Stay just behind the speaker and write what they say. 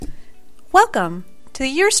Welcome to the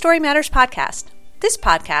Your Story Matters podcast. This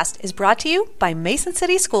podcast is brought to you by Mason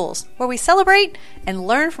City Schools, where we celebrate and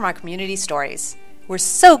learn from our community stories. We're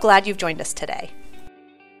so glad you've joined us today.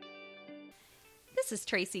 This is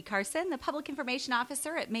Tracy Carson, the Public Information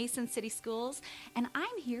Officer at Mason City Schools, and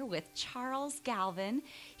I'm here with Charles Galvin.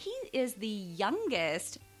 He is the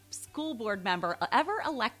youngest school board member ever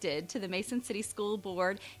elected to the Mason City School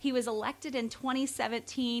Board. He was elected in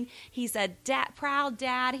 2017. He's a proud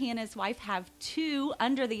dad. He and his wife have two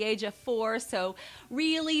under the age of 4, so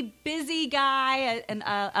really busy guy and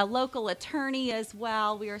a local attorney as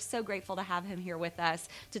well. We are so grateful to have him here with us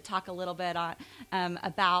to talk a little bit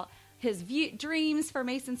about his dreams for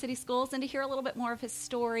Mason City Schools and to hear a little bit more of his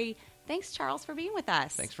story. Thanks, Charles, for being with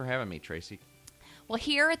us. Thanks for having me, Tracy. Well,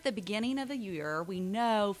 here at the beginning of the year, we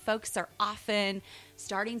know folks are often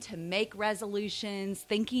starting to make resolutions,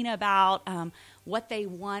 thinking about what they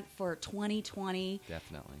want for 2020.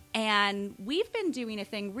 Definitely. And we've been doing a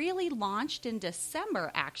thing really launched in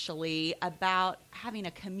December, actually, about having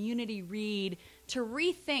a community read to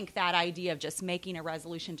rethink that idea of just making a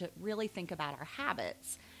resolution, to really think about our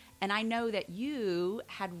habits. And I know that you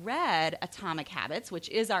had read Atomic Habits, which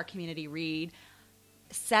is our community read,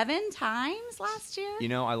 7 times last year? You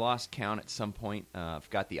know, I lost count at some point. I've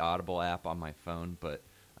got the Audible app on my phone, but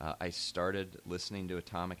I started listening to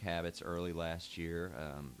Atomic Habits early last year,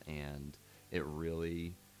 and it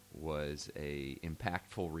really was a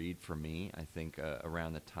impactful read for me. I think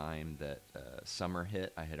around the time that summer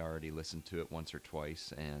hit, I had already listened to it once or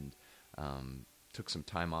twice, and took some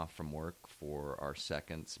time off from work for our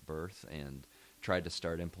second's birth and tried to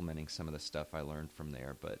start implementing some of the stuff I learned from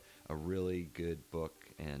there. But a really good book,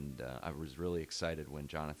 and I was really excited when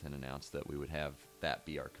Jonathan announced that we would have that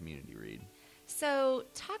be our community read. So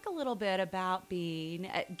talk a little bit about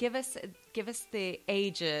give us the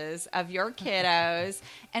ages of your kiddos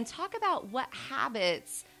and talk about what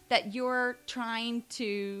habits that you're trying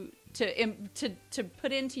to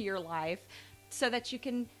put into your life so that you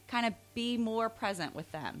can kind of be more present with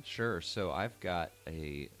them. Sure. So I've got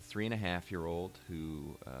a 3.5-year-old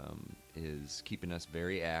who is keeping us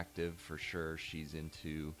very active for sure. She's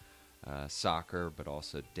into soccer, but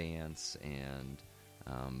also dance, and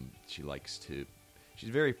she's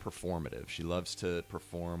very performative. She loves to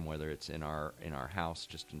perform, whether it's in our house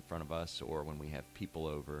just in front of us or when we have people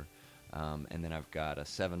over. And then I've got a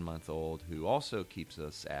 7-month-old who also keeps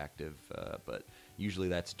us active, but usually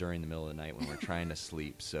that's during the middle of the night when we're trying to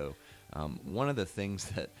sleep. So one of the things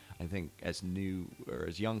that I think as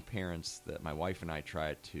young parents that my wife and I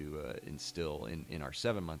try to instill in our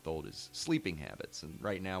 7-month-old is sleeping habits. And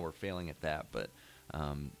right now we're failing at that, but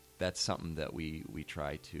that's something that we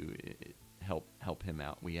try to help him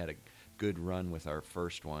out. We had a good run with our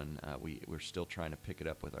first one. We're still trying to pick it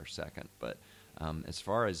up with our second. But as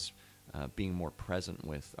far as being more present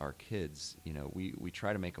with our kids, you know, we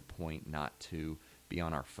try to make a point not to be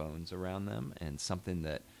on our phones around them, and something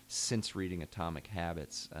that since reading Atomic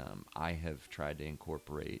Habits I have tried to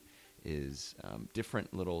incorporate is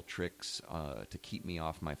different little tricks to keep me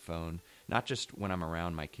off my phone, not just when I'm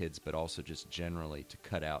around my kids, but also just generally to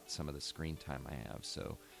cut out some of the screen time I have.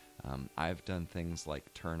 So I've done things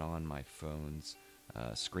like turn on my phone's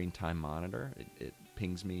screen time monitor. It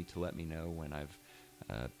pings me to let me know when I've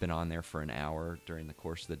been on there for an hour during the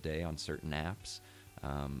course of the day on certain apps.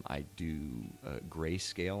 I do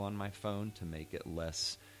grayscale on my phone to make it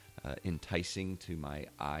less enticing to my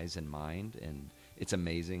eyes and mind, and it's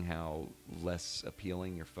amazing how less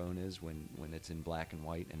appealing your phone is when it's in black and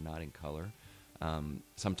white and not in color.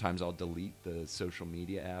 Sometimes I'll delete the social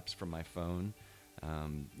media apps from my phone.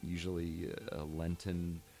 Usually a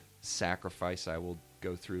Lenten sacrifice I will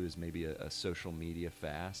go through is maybe a social media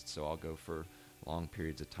fast, so I'll go for long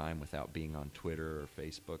periods of time without being on Twitter or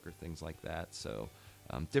Facebook or things like that. So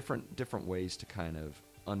different ways to kind of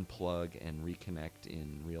unplug and reconnect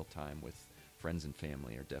in real time with friends and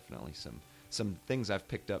family are definitely some things I've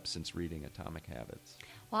picked up since reading Atomic Habits.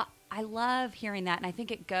 Well, I love hearing that, and I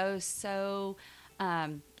think it goes so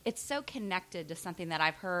it's so connected to something that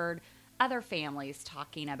I've heard other families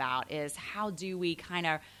talking about, is how do we kind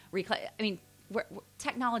of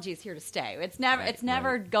technology is here to stay. It's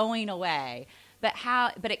never going away.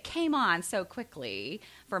 But it came on so quickly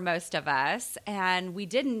for most of us, and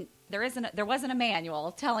there wasn't a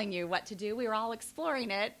manual telling you what to do. We were all exploring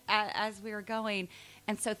it as we were going,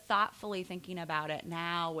 and so thoughtfully thinking about it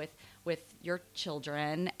now with your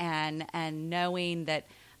children, and knowing that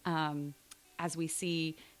as we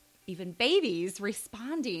see even babies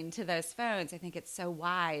responding to those phones, I think it's so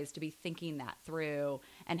wise to be thinking that through,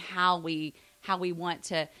 and how we want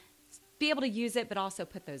to be able to use it, but also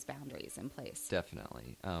put those boundaries in place.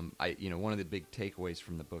 Definitely. One of the big takeaways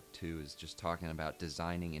from the book too is just talking about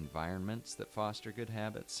designing environments that foster good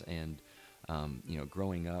habits. And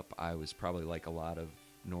growing up, I was probably like a lot of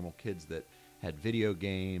normal kids that had video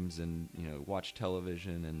games and watched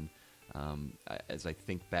television. And as I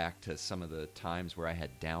think back to some of the times where I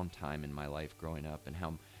had downtime in my life growing up, and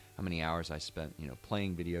how many hours I spent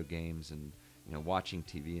playing video games and watching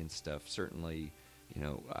TV and stuff, certainly.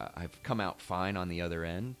 I've come out fine on the other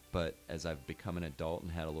end, but as I've become an adult and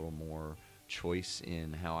had a little more choice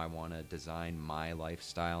in how I want to design my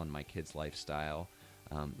lifestyle and my kids' lifestyle,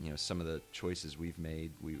 some of the choices we've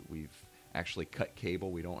made, we've actually cut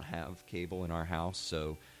cable. We don't have cable in our house,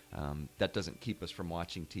 so that doesn't keep us from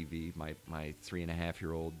watching TV. My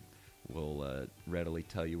 3.5-year-old will readily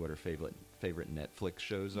tell you what her favorite Netflix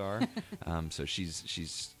shows are. So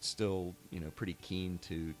she's still pretty keen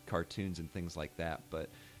to cartoons and things like that. But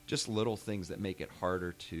just little things that make it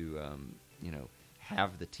harder to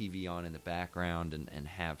have the TV on in the background and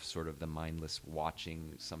have sort of the mindless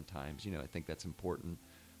watching sometimes. I think that's important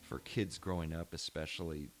for kids growing up,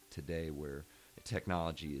 especially today where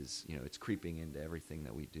technology is it's creeping into everything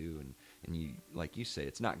that we do, and you, like you say,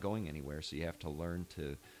 it's not going anywhere, so you have to learn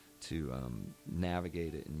to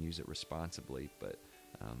navigate it and use it responsibly, but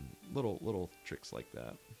little tricks like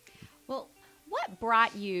that. Well, what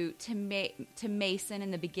brought you to Mason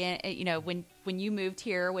in the beginning? When you moved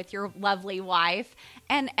here with your lovely wife,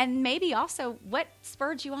 and maybe also what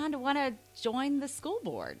spurred you on to want to join the school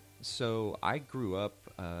board? So I grew up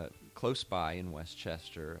close by in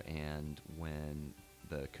Westchester, and when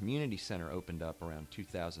the community center opened up around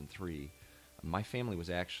 2003. My family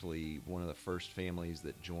was actually one of the first families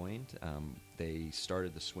that joined. They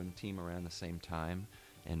started the swim team around the same time,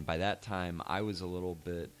 and by that time I was a little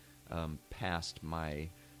bit past my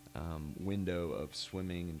window of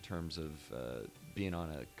swimming in terms of being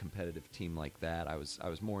on a competitive team like that. I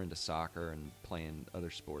was more into soccer and playing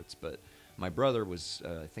other sports, but my brother was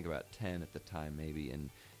I think about 10 at the time maybe,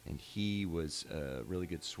 and he was a really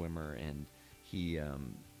good swimmer, and he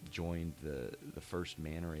joined the first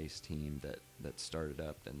Manta Rays team that started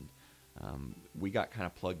up, and we got kind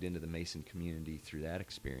of plugged into the Mason community through that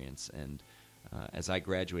experience. And as I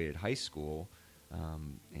graduated high school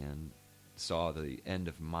and saw the end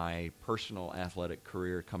of my personal athletic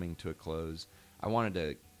career coming to a close, I wanted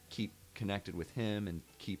to keep connected with him and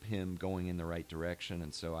keep him going in the right direction,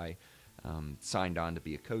 and so I signed on to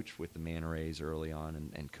be a coach with the Manta Rays early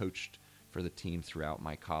on, and coached for the team throughout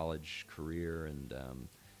my college career, and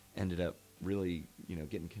ended up really,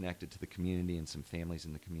 getting connected to the community and some families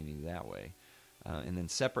in the community that way. And then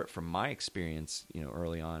separate from my experience,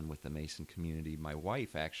 early on with the Mason community, my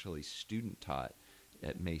wife actually student taught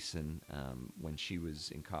at Mason when she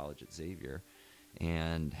was in college at Xavier,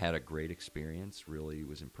 and had a great experience, really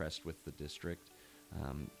was impressed with the district.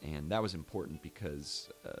 And that was important because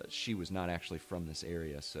she was not actually from this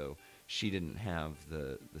area, so she didn't have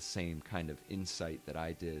the same kind of insight that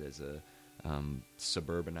I did as a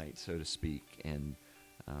suburbanite, so to speak. And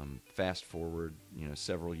fast forward,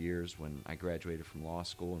 several years when I graduated from law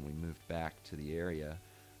school and we moved back to the area,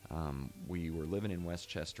 we were living in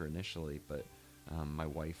Westchester initially, but my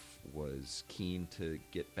wife was keen to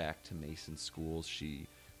get back to Mason schools. She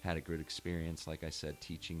had a good experience, like I said,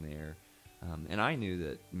 teaching there. And I knew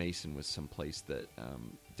that Mason was some place that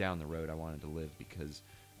down the road I wanted to live because,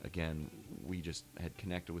 again, we just had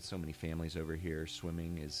connected with so many families over here.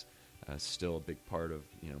 Swimming is still a big part of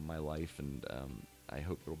my life, and I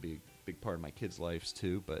hope it'll be a big part of my kids' lives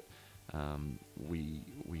too. But we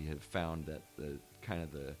have found that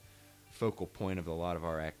the focal point of a lot of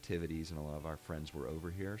our activities and a lot of our friends were over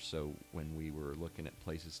here. So when we were looking at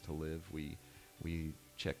places to live, we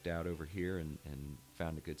checked out over here and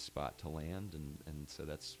found a good spot to land, and so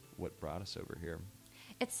that's what brought us over here.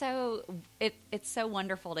 It's so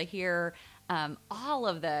wonderful to hear all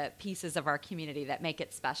of the pieces of our community that make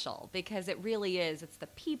it special, because it really is. It's the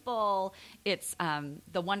people, it's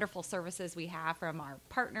the wonderful services we have from our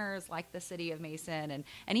partners like the City of Mason,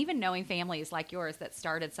 and even knowing families like yours that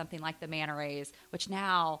started something like the Manta Rays, which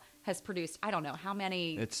now has produced, I don't know how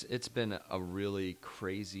many. It's been a really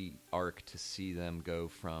crazy arc to see them go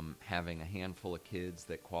from having a handful of kids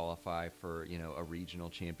that qualify for a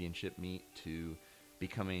regional championship meet to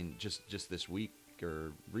becoming just this week,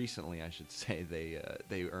 or recently I should say,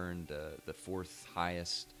 they earned the fourth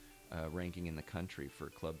highest ranking in the country for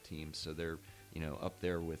club teams. So they're up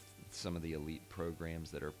there with some of the elite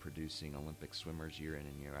programs that are producing Olympic swimmers year in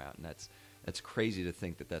and year out, and that's crazy to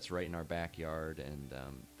think that that's right in our backyard, and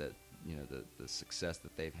that the success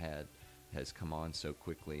that they've had has come on so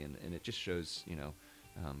quickly, and it just shows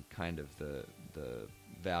kind of the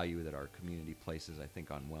value that our community places, I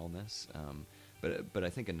think, on wellness. But I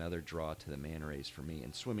think another draw to the manta rays for me,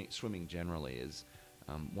 and swimming generally, is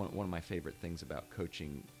one of my favorite things about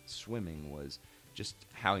coaching swimming was just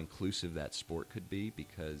how inclusive that sport could be,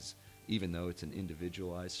 because even though it's an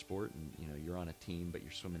individualized sport and you're on a team but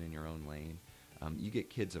you're swimming in your own lane, you get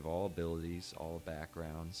kids of all abilities, all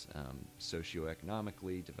backgrounds,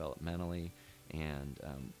 socioeconomically, developmentally, and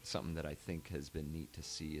something that I think has been neat to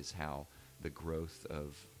see is how the growth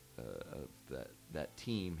of that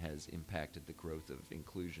team has impacted the growth of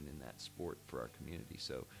inclusion in that sport for our community.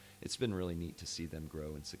 So it's been really neat to see them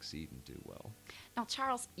grow and succeed and do well. Now,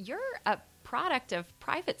 Charles, you're a product of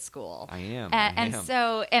private school. I am. And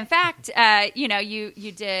so, in fact,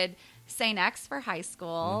 you did St. X for high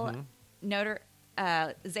school,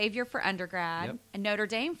 Xavier for undergrad, and Notre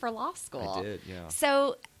Dame for law school. I did, yeah.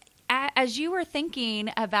 So as you were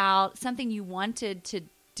thinking about something you wanted to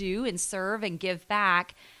do and serve and give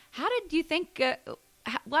back, how did you think,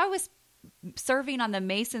 why was serving on the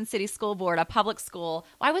Mason City School Board, a public school,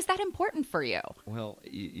 why was that important for you? Well,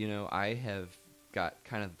 I have got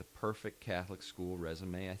kind of the perfect Catholic school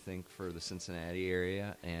resume, I think, for the Cincinnati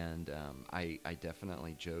area, and I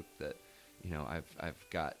definitely joke that, I've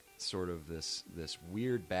got sort of this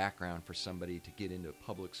weird background for somebody to get into a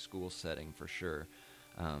public school setting for sure.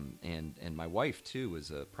 And my wife, too,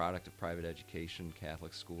 was a product of private education,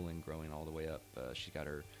 Catholic schooling, growing all the way up.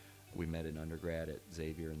 We met in undergrad at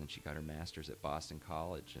Xavier, and then she got her master's at Boston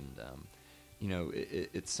College. And,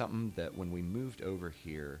 it's something that when we moved over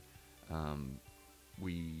here,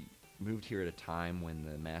 we moved here at a time when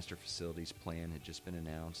the master facilities plan had just been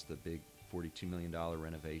announced, the big $42 million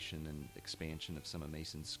renovation and expansion of some of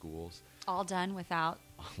Mason's schools. All done without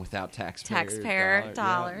taxpayer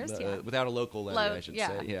dollars. Without a local levy, I should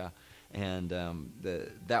say. Yeah. And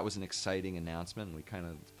that was an exciting announcement. And we kind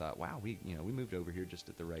of thought, wow, we moved over here just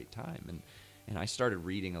at the right time. And I started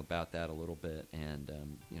reading about that a little bit. And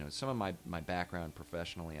some of my background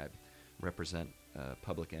professionally, I represent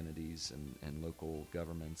public entities and local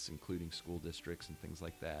governments, including school districts and things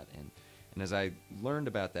like that. And as I learned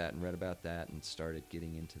about that and read about that and started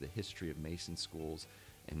getting into the history of Mason schools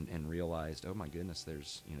and realized, oh my goodness,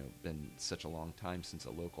 there's been such a long time since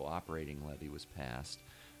a local operating levy was passed,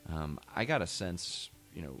 I got a sense,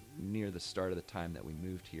 near the start of the time that we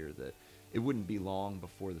moved here, that it wouldn't be long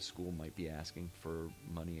before the school might be asking for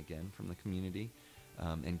money again from the community.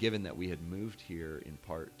 And given that we had moved here in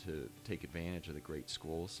part to take advantage of the great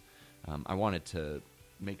schools, I wanted to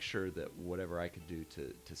make sure that whatever I could do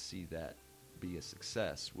to see that be a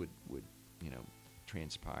success would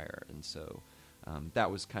transpire. And so that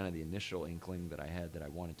was kind of the initial inkling that I had, that I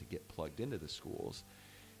wanted to get plugged into the schools.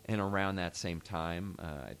 And around that same time,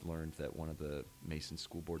 I'd learned that one of the Mason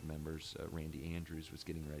School Board members, Randy Andrews, was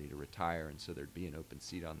getting ready to retire, and so there'd be an open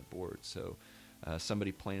seat on the board. So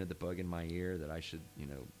somebody planted the bug in my ear that I should,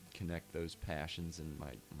 connect those passions and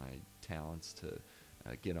my talents to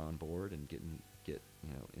get on board and get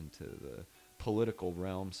into the political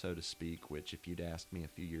realm, so to speak, which if you'd asked me a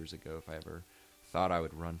few years ago if I ever thought I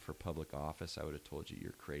would run for public office, I would have told you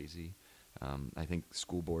you're crazy. I think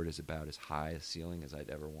school board is about as high a ceiling as I'd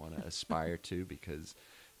ever want to aspire to, because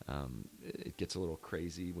it gets a little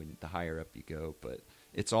crazy when the higher up you go. But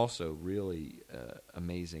it's also really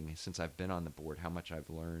amazing, since I've been on the board, how much I've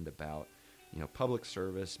learned about public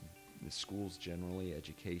service, the schools generally,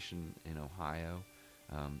 education in Ohio,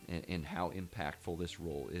 and how impactful this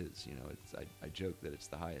role is. I joke that it's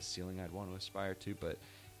the highest ceiling I'd want to aspire to, but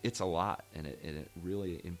it's a lot, and it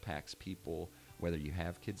really impacts people, whether you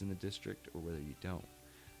have kids in the district or whether you don't.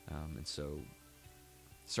 And so,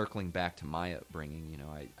 circling back to my upbringing,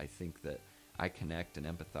 I think that I connect and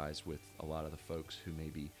empathize with a lot of the folks who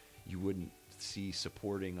maybe you wouldn't see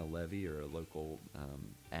supporting a levy or a local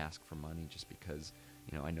ask for money, just because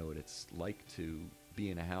I know what it's like to be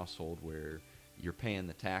in a household where you're paying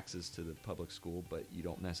the taxes to the public school, but you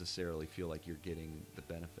don't necessarily feel like you're getting the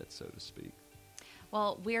benefits, so to speak.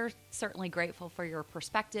 Well, we're certainly grateful for your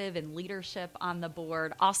perspective and leadership on the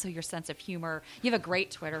board, also your sense of humor. You have a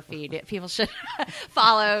great Twitter feed. People should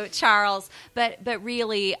follow Charles. But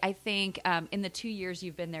really, I think in the 2 years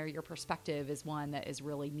you've been there, your perspective is one that is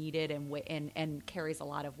really needed and carries a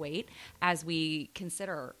lot of weight as we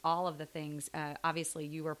consider all of the things. Obviously,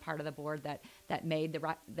 you were part of the board that made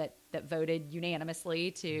that voted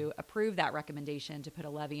unanimously to approve that recommendation to put a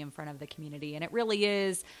levy in front of the community, and it really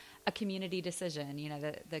is a community decision.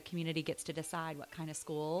 The community gets to decide what kind of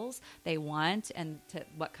schools they want and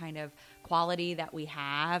what kind of quality that we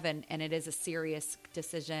have, and it is a serious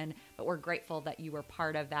decision, but we're grateful that you were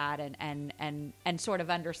part of that and sort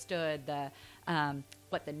of understood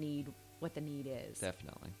what the need is.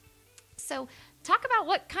 Definitely. So talk about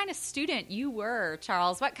what kind of student you were,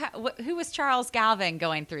 Charles. Who was Charles Galvin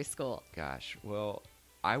going through school? Gosh, well,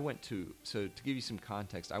 so to give you some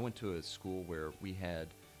context, I went to a school where we had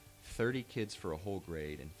 30 kids for a whole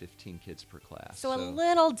grade and 15 kids per class. So a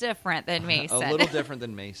little different than Mason. A little different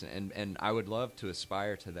than Mason. And I would love to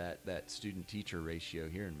aspire to that student-teacher ratio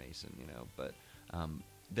here in Mason, but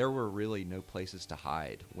there were really no places to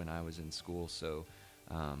hide when I was in school. So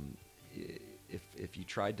if you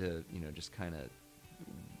tried to, just kind of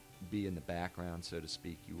be in the background, so to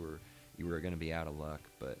speak, you were going to be out of luck.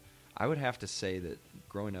 But I would have to say that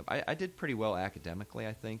growing up, I did pretty well academically,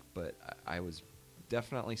 I think, but I was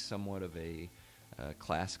definitely somewhat of a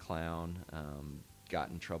class clown, got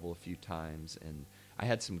in trouble a few times, and I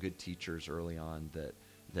had some good teachers early on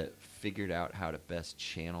that figured out how to best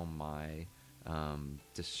channel my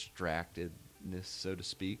distractedness, so to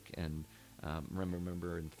speak. And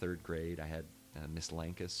remember in third grade, I had Miss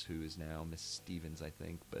Lankus, who is now Miss Stevens, I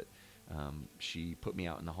think, but she put me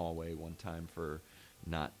out in the hallway one time for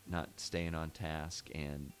not staying on task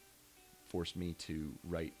and forced me to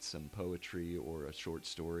write some poetry or a short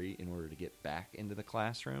story in order to get back into the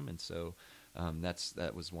classroom. And so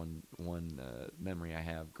that was one memory I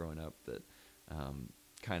have growing up that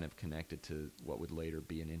kind of connected to what would later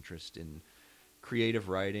be an interest in creative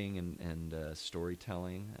writing and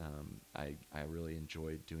storytelling. I really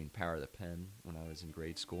enjoyed doing Power of the Pen when I was in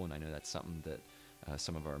grade school, and I know that's something that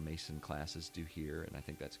some of our Mason classes do here, and I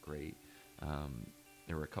think that's great.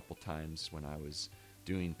 There were a couple times when I was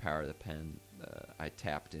doing Power of the Pen, I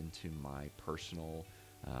tapped into my personal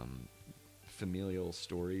familial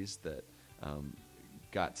stories that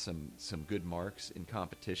got some good marks in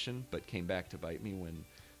competition, but came back to bite me when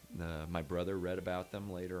my brother read about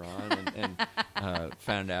them later on and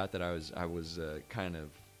found out that I was kind of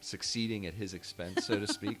succeeding at his expense, so to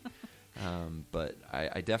speak. But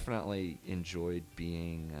I definitely enjoyed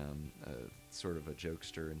being sort of a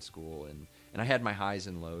jokester in school, and I had my highs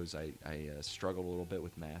and lows. I struggled a little bit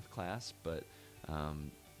with math class, but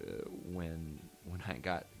when I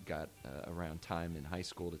got around time in high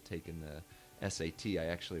school to take in the SAT, I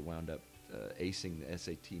actually wound up acing the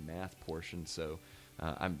SAT math portion. So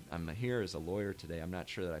I'm here as a lawyer today. I'm not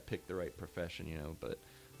sure that I picked the right profession, but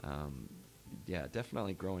yeah,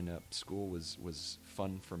 definitely growing up, school was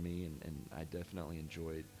fun for me, and I definitely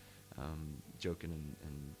enjoyed joking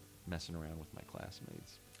and messing around with my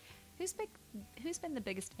classmates. Who's been the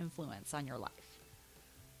biggest influence on your life?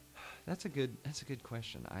 That's a good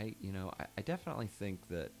question. I definitely think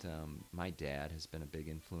that my dad has been a big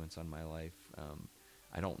influence on my life.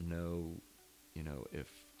 I don't know, if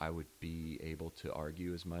I would be able to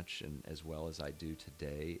argue as much and as well as I do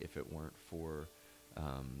today if it weren't for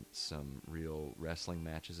some real wrestling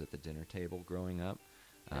matches at the dinner table growing up.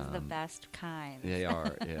 Those are the best kinds. They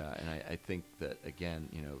are, yeah. And I think that, again,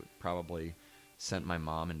 probably sent my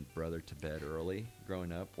mom and brother to bed early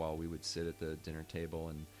growing up while we would sit at the dinner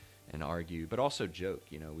table and argue, but also joke.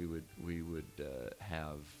 We would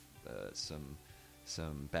have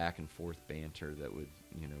some back and forth banter that would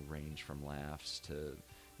range from laughs to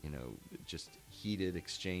just heated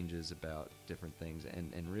exchanges about different things.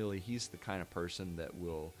 And really, he's the kind of person that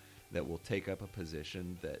will take up a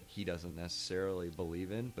position that he doesn't necessarily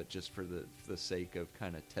believe in, but just for the sake of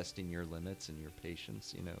kind of testing your limits and your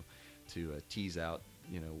patience, to tease out,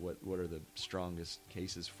 what are the strongest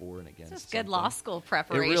cases for and against. It's good law school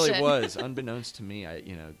preparation. It really was. Unbeknownst to me,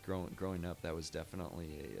 growing up, that was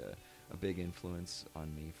definitely a big influence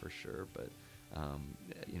on me for sure. But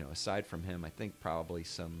aside from him, I think probably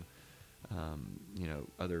some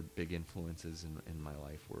other big influences in my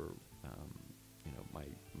life were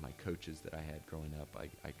my coaches that I had growing up.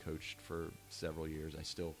 I coached for several years. I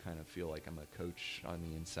still kind of feel like I'm a coach on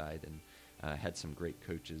the inside, and had some great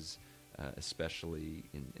coaches, especially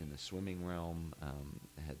in the swimming realm.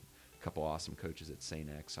 I had a couple awesome coaches at St.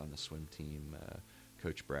 X on the swim team.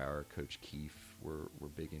 Coach Brower, Coach Keefe were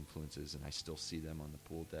big influences, and I still see them on the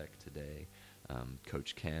pool deck today.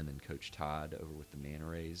 Coach Ken and Coach Todd over with the Manta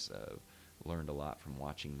Rays, learned a lot from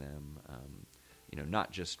watching them.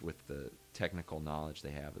 Not just with the technical knowledge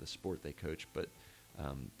they have of the sport they coach, but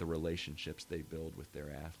the relationships they build with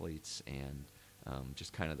their athletes, and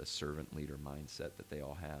just kind of the servant leader mindset that they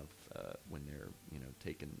all have when they're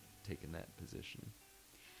taking that position.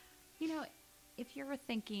 If you were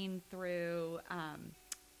thinking through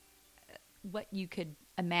what you could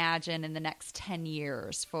imagine in the next 10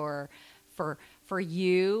 years for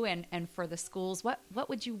you and for the schools, what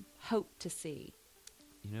would you hope to see?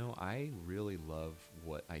 I really love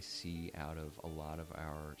what I see out of a lot of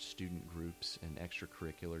our student groups and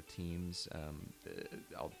extracurricular teams.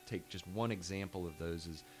 I'll take just one example of those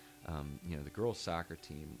is, the girls' soccer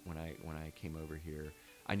team. When I came over here,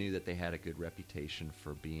 I knew that they had a good reputation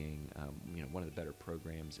for being, one of the better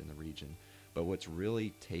programs in the region. But what's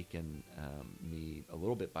really taken me a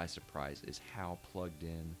little bit by surprise is how plugged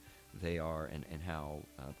in they are and how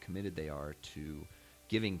committed they are to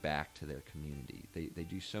giving back to their community. They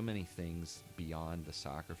do so many things beyond the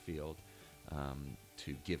soccer field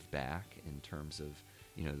to give back in terms of,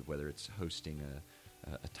 whether it's hosting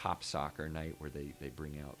a top soccer night where they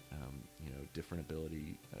bring out, different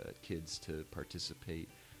ability kids to participate,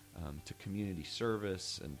 to community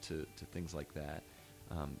service and to things like that.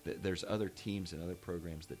 There's other teams and other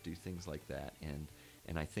programs that do things like that,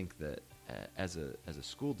 and I think that as a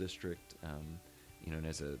school district, and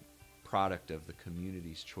as a product of the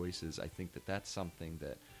community's choices, I think that that's something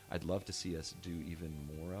that I'd love to see us do even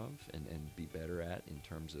more of and be better at in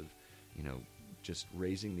terms of, just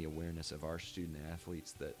raising the awareness of our student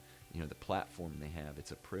athletes that, the platform they have,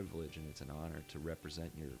 it's a privilege and it's an honor to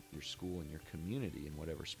represent your school and your community in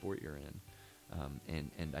whatever sport you're in.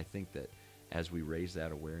 And I think that as we raise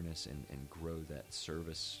that awareness and grow that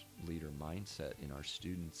service leader mindset in our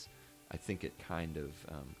students, I think it kind of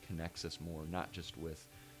connects us more, not just with,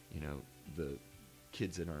 the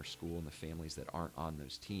kids in our school and the families that aren't on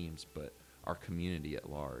those teams, but our community at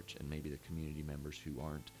large, and maybe the community members who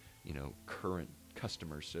aren't, current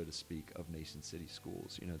customers, so to speak, of Mason City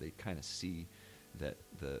Schools. They kind of see that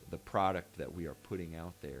the product that we are putting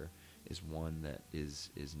out there is one that is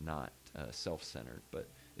not self-centered, but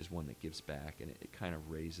is one that gives back, and it kind of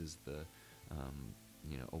raises the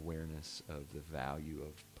awareness of the value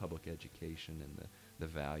of public education and the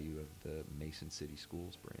value of the Mason City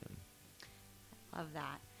Schools brand. Love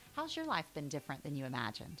that. How's your life been different than you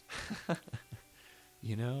imagined?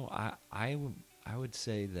 I would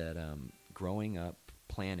say that growing up,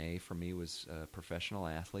 Plan A for me was a professional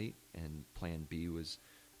athlete, and Plan B was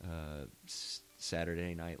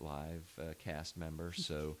Saturday Night Live cast member.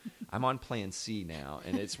 So I'm on Plan C now,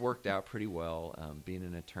 and it's worked out pretty well, being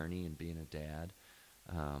an attorney and being a dad.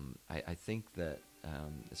 I think that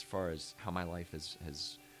as far as how my life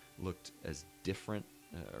has looked as different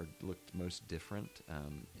or looked most different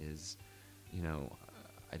is,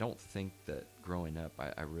 I don't think that growing up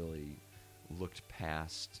I really looked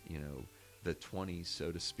past, the 20s,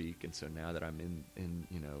 so to speak. And so now that I'm in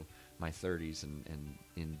my 30s and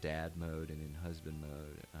in dad mode and in husband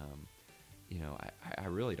mode, I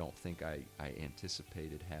really don't think I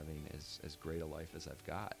anticipated having as great a life as I've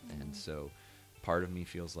got. Mm-hmm. And so part of me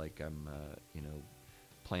feels like I'm,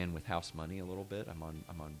 playing with house money a little bit. I'm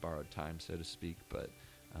on borrowed time, so to speak. But,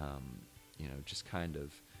 just kind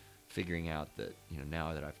of figuring out that,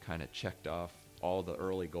 now that I've kind of checked off all the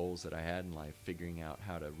early goals that I had in life, figuring out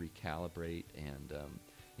how to recalibrate and,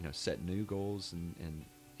 set new goals and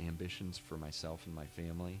ambitions for myself and my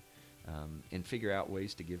family, and figure out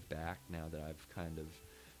ways to give back now that I've kind of,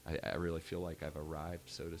 I really feel like I've arrived,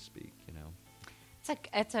 so to speak,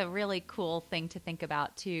 It's a really cool thing to think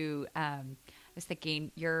about too. I was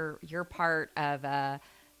thinking you're part of a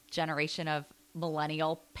generation of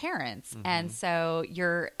millennial parents, mm-hmm. and so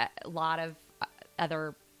a lot of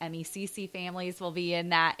other MECC families will be in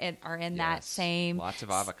that and are in that same. Lots of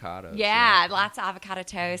avocados. Yeah, lots of avocado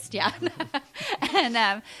toast. Yeah,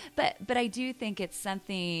 and but I do think it's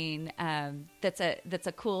something that's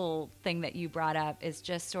a cool thing that you brought up, is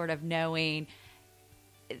just sort of knowing.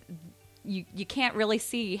 You can't really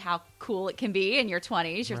see how cool it can be in your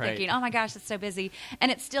 20s. You're thinking, oh my gosh, it's so busy. And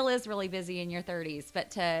it still is really busy in your 30s.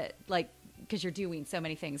 But because you're doing so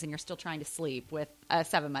many things and you're still trying to sleep with a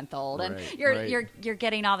 7-month-old. And you're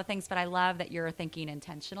getting all the things. But I love that you're thinking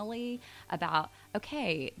intentionally about,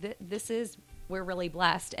 okay, we're really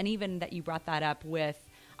blessed. And even that you brought that up with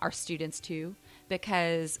our students too,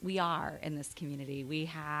 because we are in this community. We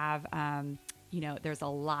have... there's a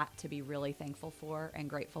lot to be really thankful for and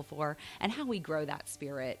grateful for, and how we grow that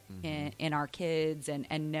spirit mm-hmm. in our kids,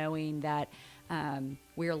 and knowing that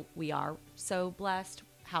we are so blessed.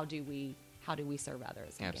 How do we serve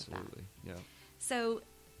others? Absolutely, yeah. So,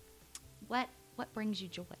 what brings you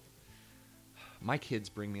joy? My kids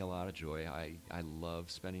bring me a lot of joy. I love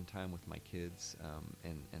spending time with my kids,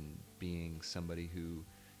 and being somebody who,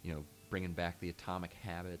 bringing back the atomic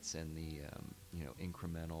habits and the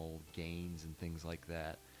incremental gains and things like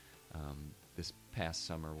that. This past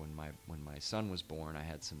summer, when my son was born, I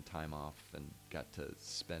had some time off and got to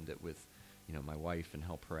spend it with my wife and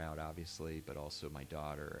help her out, obviously, but also my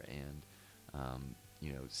daughter. And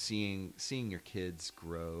seeing your kids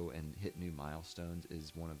grow and hit new milestones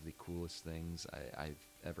is one of the coolest things I've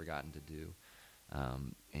ever gotten to do.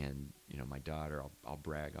 And my daughter, I'll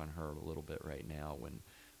brag on her a little bit right now.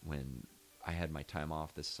 When I had my time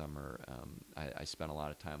off this summer, I spent a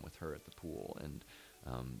lot of time with her at the pool, and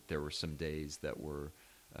there were some days that were,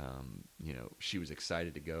 she was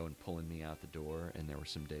excited to go and pulling me out the door, and there were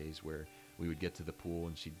some days where we would get to the pool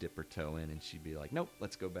and she'd dip her toe in and she'd be like, nope,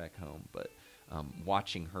 let's go back home. But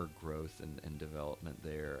watching her growth and development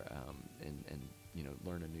there, and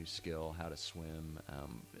learn a new skill, how to swim.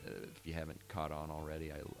 If you haven't caught on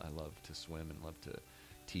already, I love to swim and love to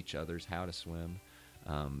teach others how to swim.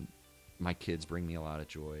 My kids bring me a lot of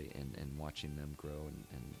joy, and watching them grow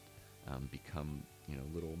and become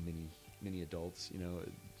little mini adults.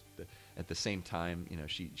 At the same time,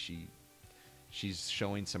 she's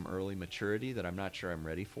showing some early maturity that I'm not sure I'm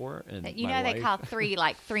ready for. And they call three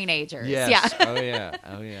three-nagers. Yes. Yeah.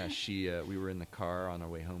 Oh yeah. We were in the car on our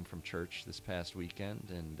way home from church this past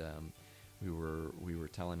weekend, and we were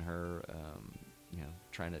telling her,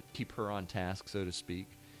 trying to keep her on task, so to speak.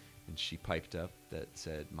 And she piped up that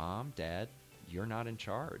said, "Mom, Dad, you're not in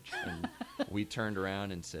charge." And we turned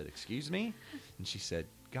around and said, "Excuse me?" And she said,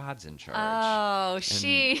 "God's in charge." Oh,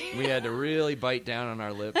 and we had to really bite down on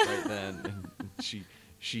our lip right then. And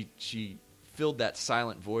she filled that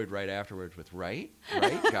silent void right afterwards with, right?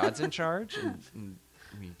 God's in charge? And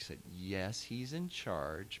we said, yes, he's in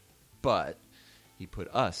charge, but he put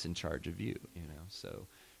us in charge of you, So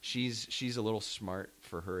she's a little smart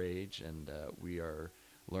for her age, and we are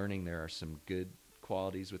learning there are some good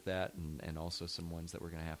qualities with that, and also some ones that we're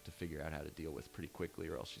going to have to figure out how to deal with pretty quickly,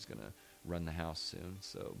 or else she's going to run the house soon.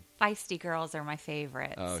 So feisty girls are my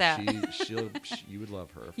favorite. Oh, so. you would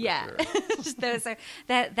love her. Yeah, sure. Those are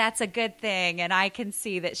that's a good thing, and I can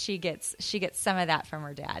see that she gets some of that from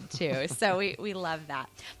her dad too. So we love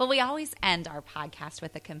that. But we always end our podcast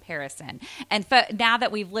with a comparison, and now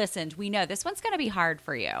that we've listened, we know this one's going to be hard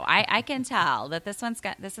for you. I can tell that this one's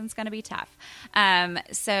going to be tough.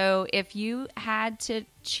 So if you had to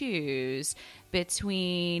choose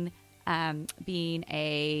between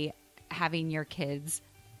having your kids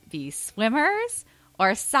be swimmers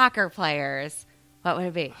or soccer players, what would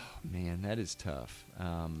it be? Oh, man, that is tough.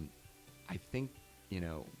 I think,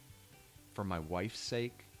 for my wife's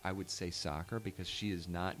sake, I would say soccer, because she has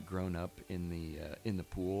not grown up in the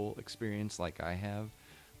pool experience like I have.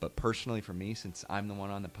 But personally, for me, since I'm the one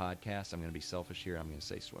on the podcast, I'm going to be selfish here. I'm going to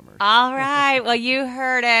say swimmers. All right. Well, you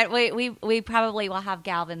heard it. We probably will have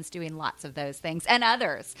Galvins doing lots of those things, and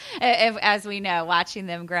others, as we know, watching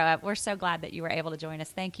them grow up. We're so glad that you were able to join us.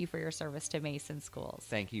 Thank you for your service to Mason Schools.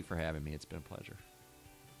 Thank you for having me. It's been a pleasure.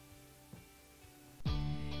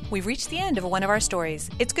 We've reached the end of one of our stories.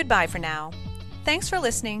 It's goodbye for now. Thanks for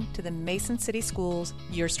listening to the Mason City Schools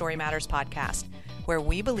Your Story Matters podcast, where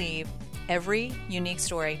we believe every unique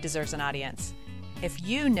story deserves an audience. If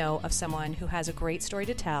you know of someone who has a great story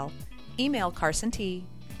to tell, email Carson T.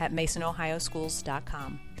 at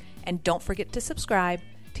masonohioschools.com. And don't forget to subscribe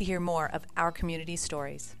to hear more of our community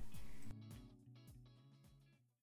stories.